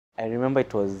I remember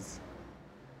it was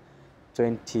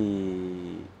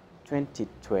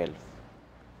 2012,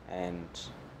 and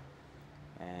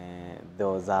uh, there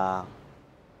was a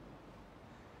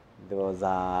there was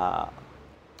a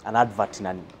an advert in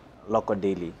a local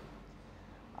daily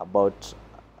about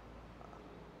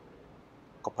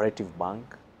cooperative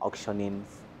bank auctioning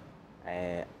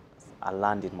a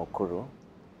land in Mukuru,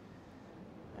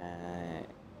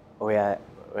 where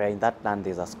in that land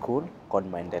there's a school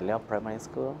called Maendeleo Primary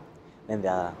School. Then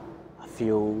there are a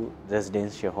few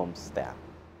residential homes there.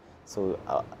 So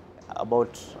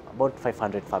about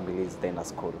 500 families there in a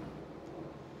school.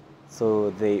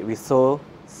 So we saw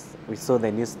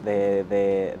the news,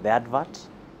 the advert,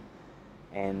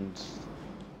 and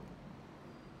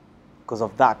because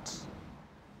of that,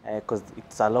 because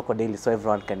it's a local daily, so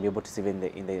everyone can be able to see in the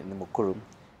Mukuru.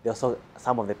 There also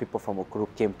some of the people from Mukuru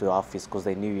came to the office because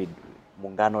they knew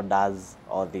Muungano does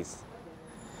all this,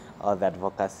 all the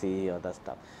advocacy, all that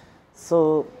stuff.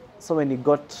 So when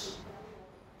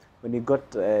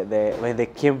they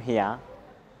came here,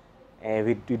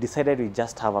 we decided we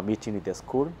just have a meeting with the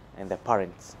school and the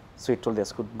parents. So we told the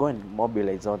school, go and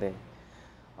mobilize all the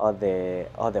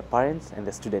parents and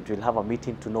the students. We'll have a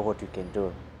meeting to know what we can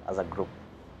do as a group.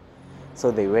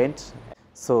 So they went.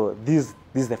 So this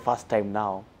is the first time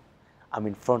now I'm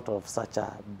in front of such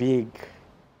a big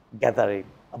gathering,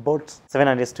 about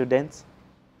 700 students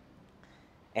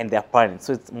and their parents.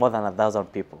 So it's more than 1,000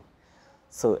 people.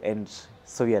 So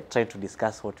we are trying to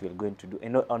discuss what we are going to do.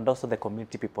 And also the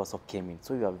community people also came in.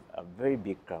 So we have a very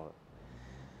big crowd.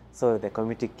 So the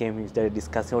community came in, started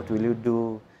discussing what will you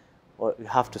do, or you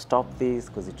have to stop this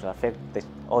because it will affect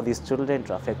all these children, it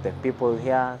will affect the people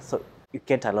here. So you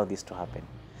can't allow this to happen.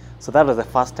 So that was the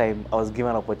first time I was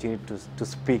given an opportunity to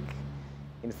speak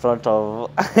in front of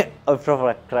in front of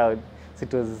a crowd. So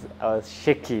I was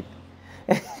shaking.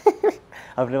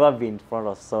 I've never been in front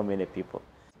of so many people.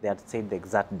 They had said the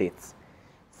exact dates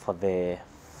for the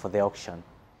auction,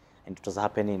 and it was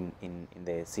happening in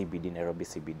the CBD, Nairobi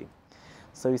CBD.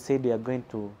 So we said we are going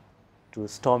to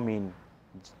storm in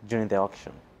during the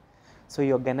auction. So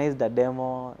we organized a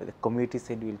demo. The community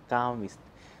said we'll come.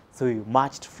 So we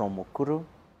marched from Mukuru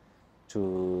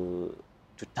to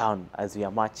town. As we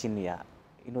are marching here,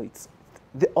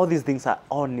 all these things are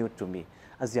all new to me.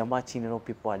 As we are marching,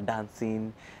 people are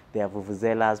dancing. There are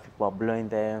vuvuzelas. People are blowing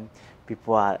them.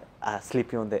 People are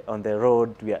sleeping on the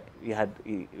road. We had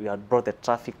brought the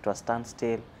traffic to a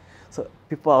standstill. So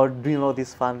people are doing all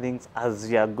these fun things as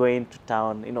we are going to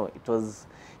town. It was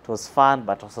fun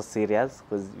but also serious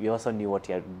because we also knew what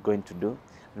we are going to do,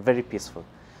 and very peaceful.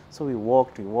 So we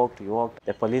walked.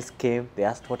 The police came. They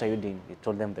asked, "What are you doing?" We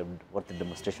told them what the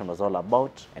demonstration was all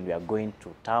about, and we are going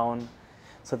to town.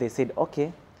 So they said,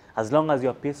 "Okay, as long as you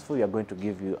are peaceful, we are going to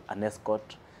give you an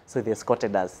escort." So they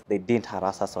escorted us. They didn't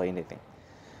harass us or anything.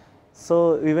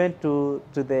 So we went to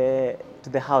the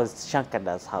house,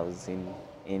 Shankada's house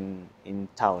in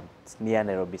town. It's near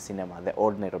Nairobi Cinema, the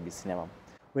old Nairobi Cinema.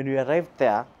 When we arrived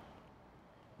there,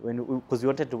 because we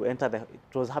wanted to enter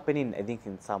it was happening, I think,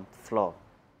 in some floor.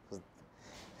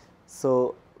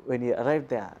 So when we arrived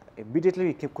there, immediately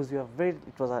we came, because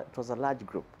it was a large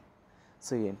group.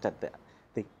 So we entered there.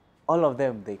 All of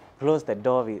them, they closed the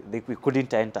door. We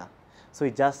couldn't enter. So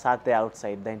we just sat there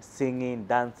outside, then singing,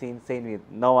 dancing, saying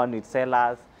no one will sell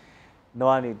us, no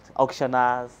one will auction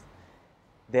us.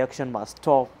 The auction must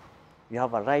stop. You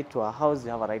have a right to a house.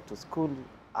 You have a right to school.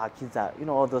 Our kids are,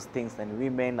 all those things. And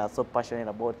women are so passionate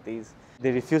about this.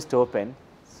 They refused to open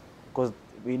because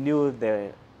we knew at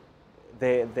the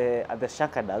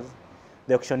Shakadas,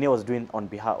 the auctioneer was doing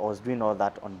all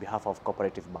that on behalf of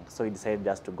Cooperative Bank. So we decided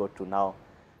just to go to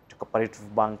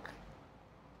Cooperative Bank,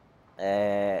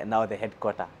 now the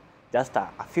headquarters, just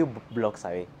a few blocks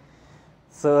away.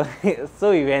 So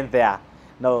so we went there.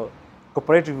 Now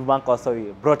Cooperative Bank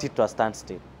also brought it to a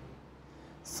standstill.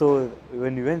 So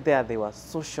when we went there, they were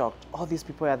so shocked. All these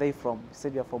people are they from? We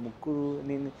said we are from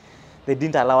Mukuru. They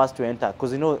didn't allow us to enter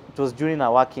because it was during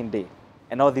a working day,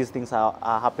 and all these things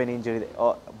are happening during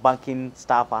banking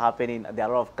stuff are happening. There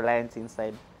are a lot of clients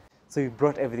inside. So we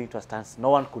brought everything to a standstill. No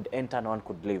one could enter. No one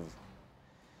could leave.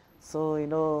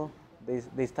 So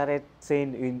they started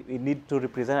saying we need two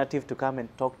representatives to come and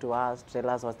talk to us, tell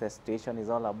us what the situation is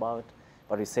all about.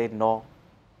 But we said no.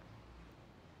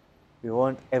 We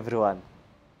want everyone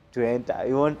to enter.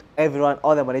 We want everyone,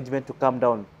 all the management, to come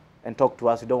down and talk to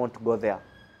us. We don't want to go there.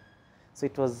 So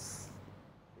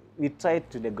we tried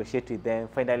to negotiate with them.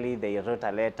 Finally, they wrote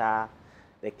a letter.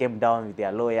 They came down with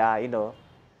their lawyer,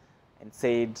 and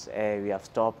said, we have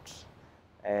stopped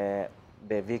the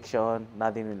eviction.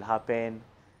 Nothing will happen.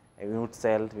 We won't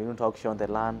sell. We won't auction the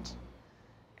land.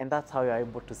 And that's how we were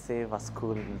able to save a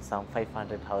school in some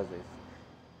 500 houses.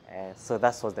 So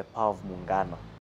that was the power of Muungano.